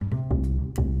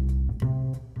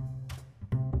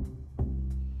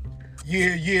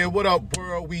Yeah, what up,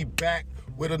 world? We back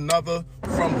with another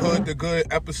From Hood to Good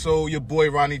episode. Your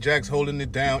boy Ronnie Jacks holding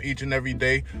it down each and every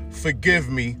day. Forgive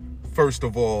me, first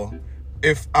of all,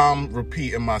 if I'm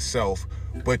repeating myself,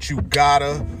 but you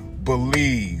gotta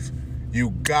believe. You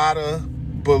gotta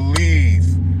believe.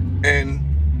 And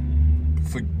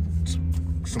for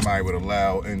somebody with a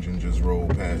loud engine just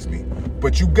rolled past me.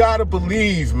 But you gotta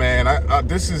believe, man.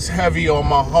 This is heavy on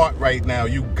my heart right now.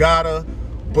 You gotta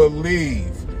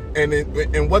believe.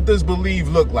 And what does believe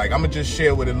look like? I'm gonna just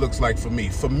share what it looks like for me.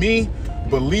 For me,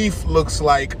 belief looks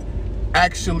like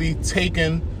actually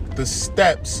taking the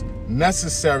steps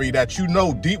necessary that you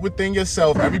know deep within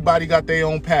yourself. Everybody got their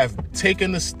own path.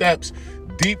 Taking the steps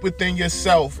deep within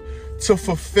yourself to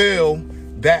fulfill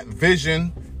that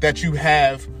vision that you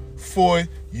have for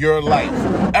your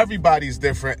life. Everybody's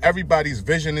different. Everybody's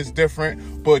vision is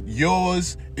different, but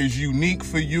yours is unique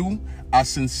for you. I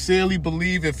sincerely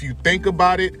believe if you think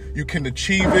about it, you can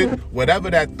achieve it, whatever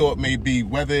that thought may be,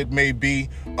 whether it may be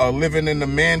living in a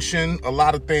mansion. A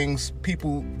lot of things,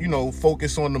 people,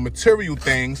 focus on the material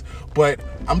things, but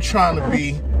I'm trying to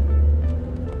be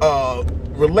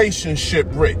relationship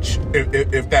rich,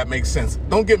 if that makes sense.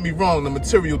 Don't get me wrong, the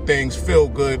material things feel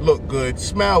good, look good,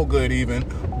 smell good even,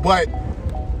 but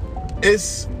it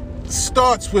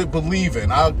starts with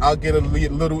believing. I'll get a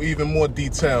little even more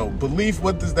detailed. Belief,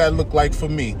 what does that look like for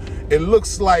me? It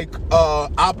looks like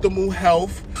optimal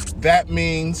health. That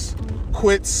means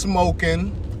quit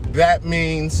smoking. That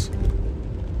means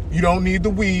you don't need the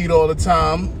weed all the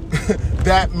time.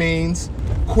 That means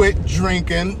quit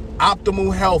drinking.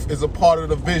 Optimal health is a part of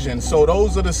the vision. So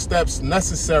those are the steps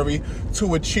necessary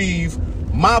to achieve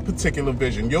my particular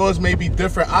vision. Yours may be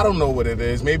different. I don't know what it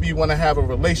is. Maybe you want to have a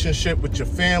relationship with your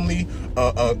family,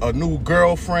 a new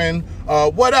girlfriend,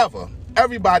 whatever.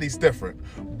 Everybody's different.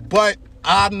 But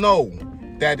I know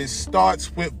that it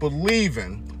starts with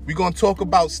believing. We're going to talk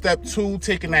about step 2,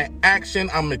 taking that action.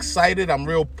 I'm excited. I'm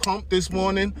real pumped this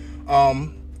morning.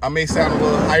 I may sound a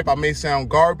little hype. I may sound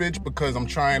garbage because I'm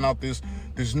trying out this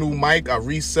new mic. I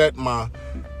reset my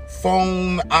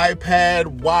phone, iPad,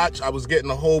 watch. I was getting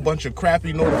a whole bunch of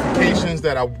crappy notifications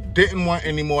that I didn't want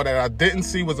anymore, that I didn't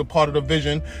see was a part of the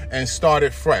vision, and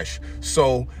started fresh.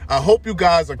 So I hope you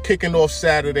guys are kicking off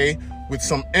Saturday with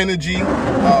some energy,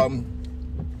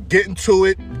 getting to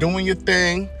it, doing your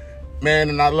thing, man.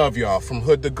 And I love y'all. From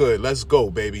hood to good. Let's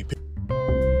go, baby.